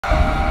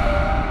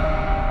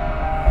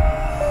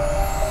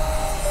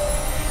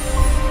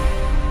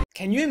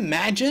Can you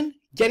imagine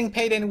getting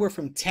paid anywhere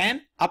from $10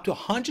 up to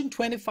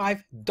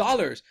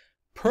 $125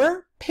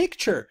 per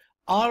picture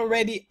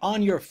already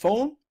on your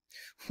phone?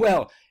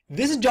 Well,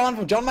 this is John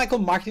from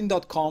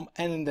johnmichaelmarketing.com,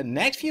 and in the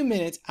next few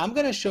minutes, I'm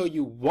going to show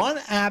you one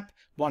app,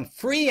 one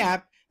free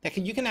app that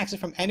you can access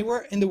from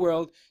anywhere in the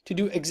world to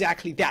do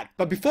exactly that.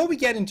 But before we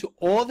get into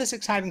all this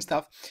exciting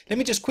stuff, let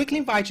me just quickly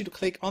invite you to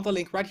click on the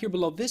link right here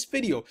below this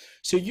video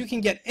so you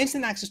can get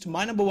instant access to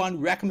my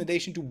 #1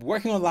 recommendation to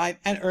working online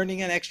and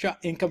earning an extra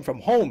income from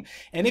home.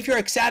 And if you're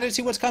excited to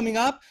see what's coming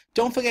up,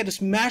 don't forget to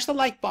smash the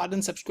like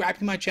button, subscribe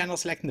to my channel,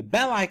 selecting the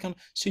bell icon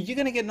so you're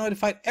going to get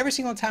notified every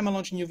single time I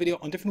launch a new video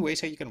on different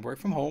ways how you can work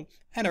from home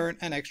and earn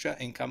an extra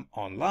income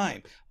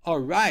online.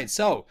 Alright,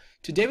 so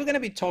today we're going to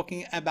be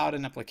talking about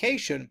an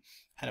application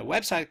and a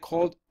website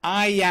called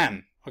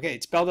IM. Okay,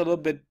 it's spelled a little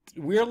bit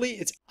weirdly.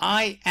 It's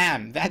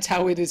IM. That's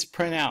how it is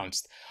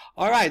pronounced.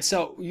 All right,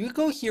 so you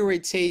go here where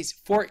it says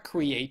for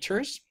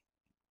creators.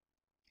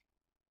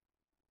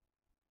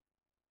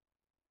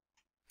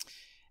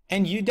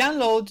 And you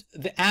download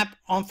the app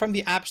from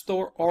the App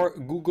Store or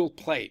Google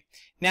Play.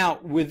 Now,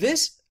 with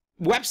this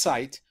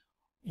website,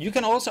 you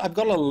can also, I've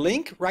got a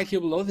link right here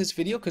below this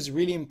video because it's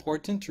really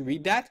important to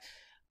read that.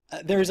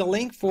 There is a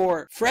link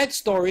for Fred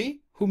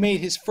Story, who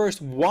made his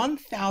first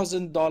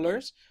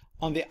 $1,000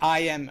 on the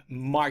IM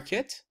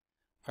market.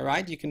 All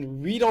right, you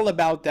can read all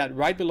about that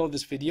right below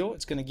this video.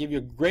 It's going to give you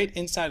a great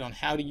insight on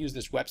how to use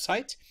this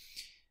website.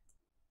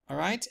 All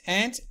right,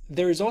 and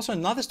there is also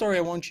another story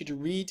I want you to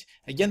read.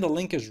 Again, the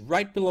link is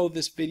right below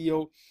this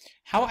video.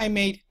 How I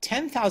made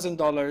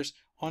 $10,000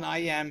 on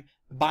IM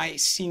by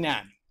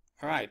Sinan.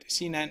 All right,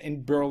 Sinan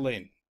in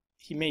Berlin.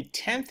 He made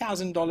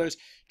 $10,000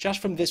 just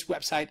from this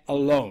website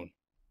alone.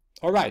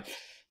 All right,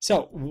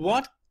 so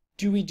what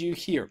do we do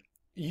here?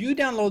 You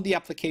download the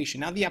application.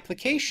 Now the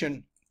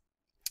application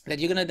that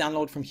you're going to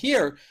download from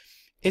here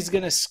is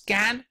going to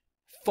scan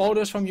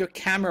photos from your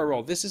camera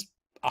roll. This is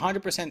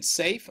 100%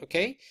 safe,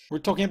 okay? We're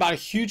talking about a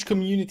huge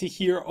community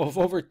here of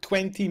over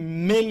 20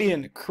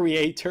 million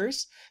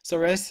creators. So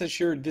rest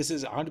assured this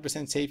is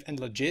 100% safe and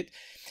legit.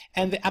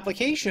 And the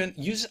application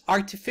uses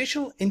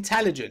artificial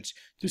intelligence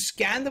to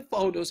scan the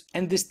photos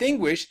and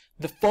distinguish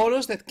the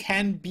photos that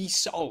can be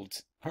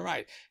sold. All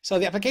right, so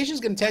the application is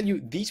going to tell you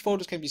these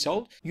photos can be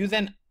sold. You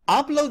then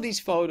upload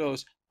these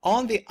photos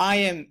on the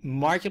IM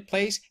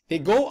marketplace. They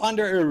go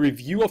under a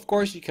review, of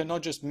course. You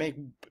cannot just make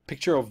a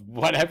picture of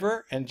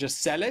whatever and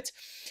just sell it.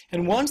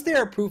 And once they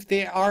are approved,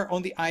 they are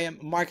on the IM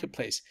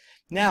marketplace.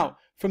 Now,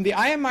 from the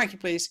IM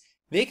marketplace,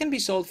 they can be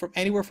sold from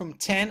anywhere from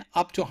 $10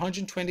 up to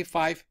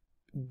 $125.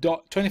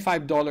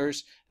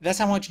 That's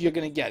how much you're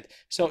going to get.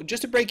 So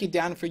just to break it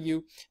down for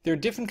you, there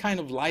are different kind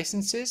of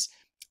licenses.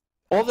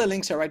 All the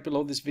links are right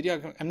below this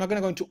video. I'm not going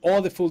to go into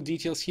all the full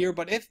details here,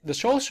 but if the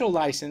social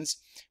license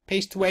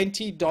pays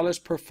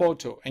 $20 per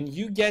photo and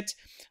you get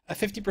a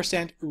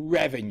 50%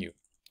 revenue.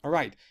 All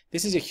right,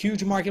 this is a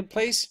huge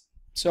marketplace.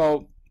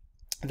 So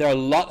there are a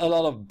lot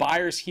of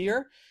buyers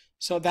here.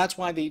 So that's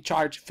why they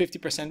charge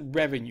 50%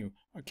 revenue.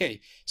 Okay,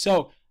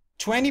 so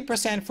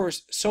 20% for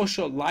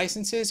social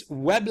licenses.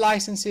 Web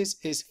licenses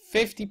is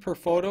 50 per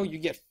photo. You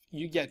get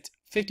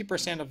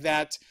 50% of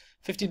that.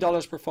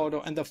 $50 per photo,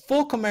 and the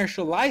full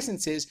commercial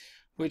licenses,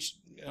 which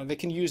they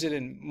can use it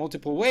in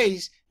multiple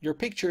ways, your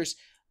pictures,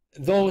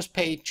 those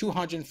pay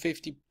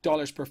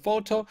 $250 per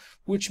photo,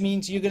 which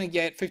means you're going to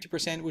get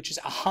 50%, which is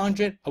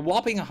a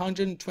whopping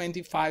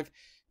 $125.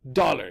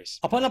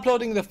 Upon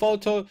uploading the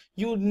photo,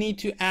 you will need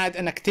to add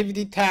an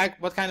activity tag,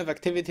 what kind of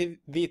activity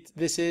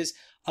this is,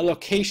 a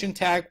location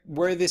tag,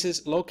 where this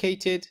is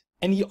located,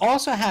 and you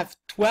also have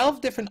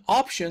 12 different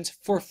options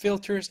for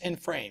filters and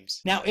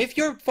frames. Now, if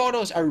your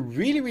photos are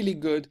really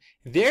good,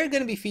 they're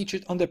going to be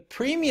featured on the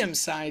premium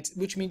site,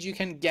 which means you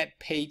can get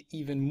paid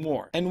even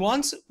more. And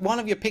once one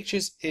of your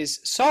pictures is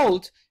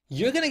sold,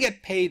 you're going to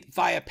get paid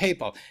via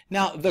PayPal.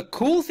 Now, the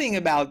cool thing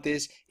about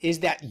this is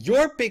that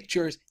your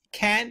pictures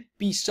can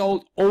be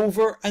sold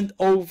over and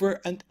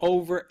over and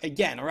over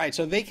again. All right,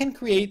 so they can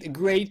create a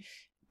great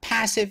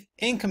passive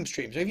income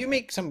stream. So if you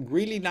make some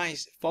really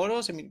nice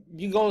photos, I mean,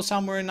 you go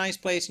somewhere in a nice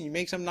place and you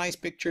make some nice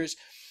pictures,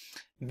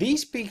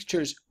 these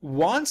pictures,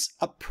 once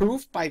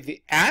approved by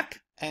the app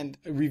and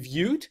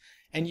reviewed,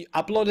 and you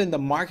upload in the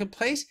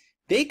marketplace,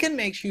 they can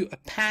make you a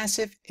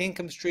passive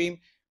income stream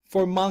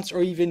for months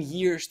or even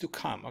years to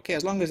come. Okay,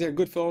 as long as they're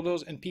good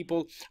photos and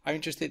people are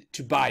interested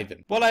to buy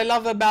them. What I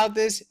love about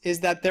this is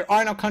that there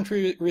are no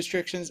country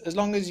restrictions. As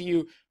long as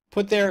you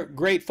put their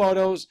great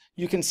photos,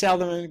 you can sell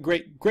them in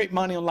great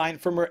money online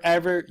from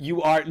wherever you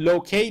are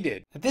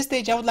located. At this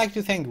stage, I would like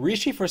to thank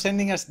Rishi for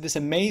sending us this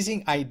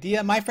amazing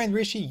idea. My friend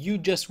Rishi, you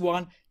just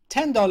won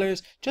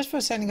 $10 just for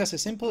sending us a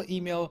simple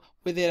email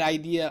with the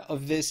idea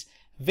of this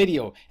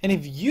video. And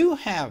if you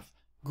have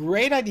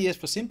great ideas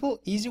for simple,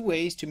 easy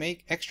ways to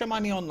make extra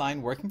money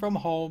online, working from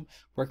home,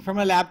 working from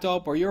a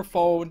laptop or your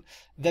phone,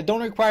 that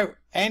don't require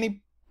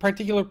any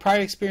particular prior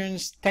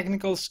experience,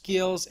 technical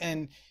skills,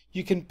 and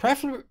you can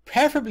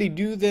preferably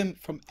do them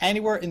from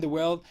anywhere in the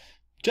world,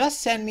 just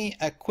send me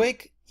a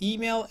quick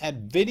email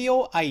at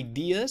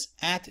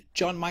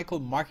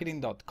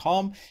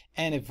videoideas@johnmichaelmarketing.com,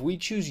 and if we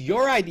choose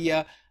your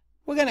idea,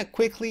 we're going to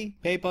quickly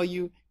PayPal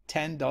you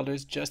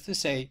 $10 just to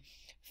say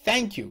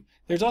thank you.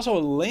 There's also a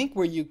link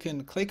where you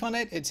can click on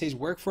it. It says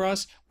work for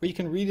us, where you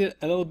can read it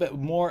a little bit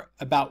more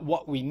about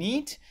what we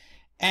need.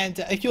 And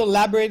if you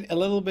elaborate a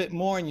little bit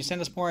more and you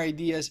send us more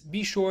ideas,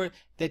 be sure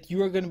that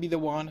you are going to be the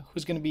one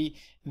who's going to be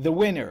the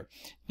winner.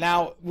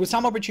 Now, with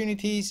some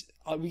opportunities,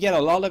 we get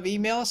a lot of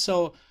emails.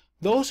 So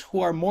those who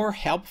are more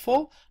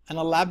helpful and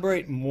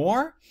elaborate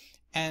more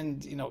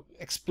and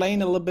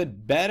explain a little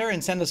bit better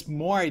and send us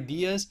more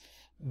ideas,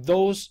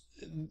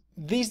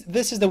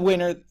 this is the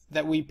winner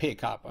that we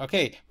pick up.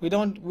 Okay, we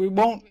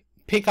won't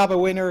pick up a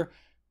winner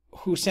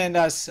who send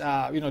us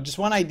just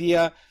one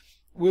idea.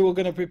 We were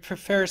going to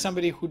prefer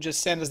somebody who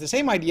just send us the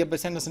same idea but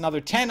send us another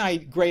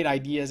 10 great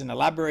ideas and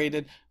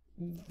elaborated.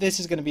 This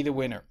is going to be the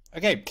winner.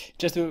 Okay,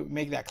 just to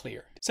make that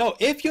clear. So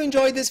if you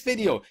enjoyed this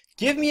video,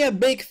 give me a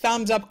big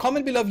thumbs up.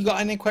 Comment below if you got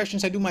any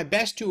questions. I do my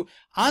best to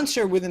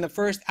answer within the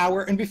first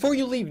hour. And before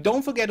you leave,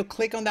 don't forget to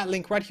click on that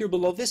link right here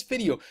below this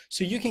video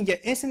so you can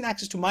get instant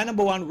access to my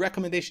 #1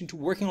 recommendation to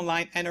working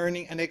online and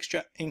earning an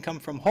extra income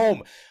from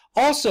home.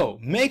 Also,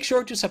 make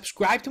sure to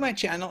subscribe to my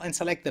channel and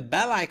select the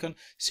bell icon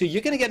so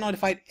you're going to get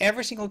notified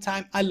every single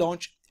time I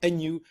launch a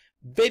new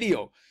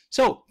video.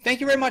 So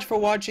thank you very much for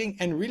watching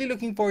and really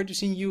looking forward to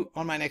seeing you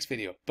on my next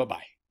video.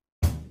 Bye-bye.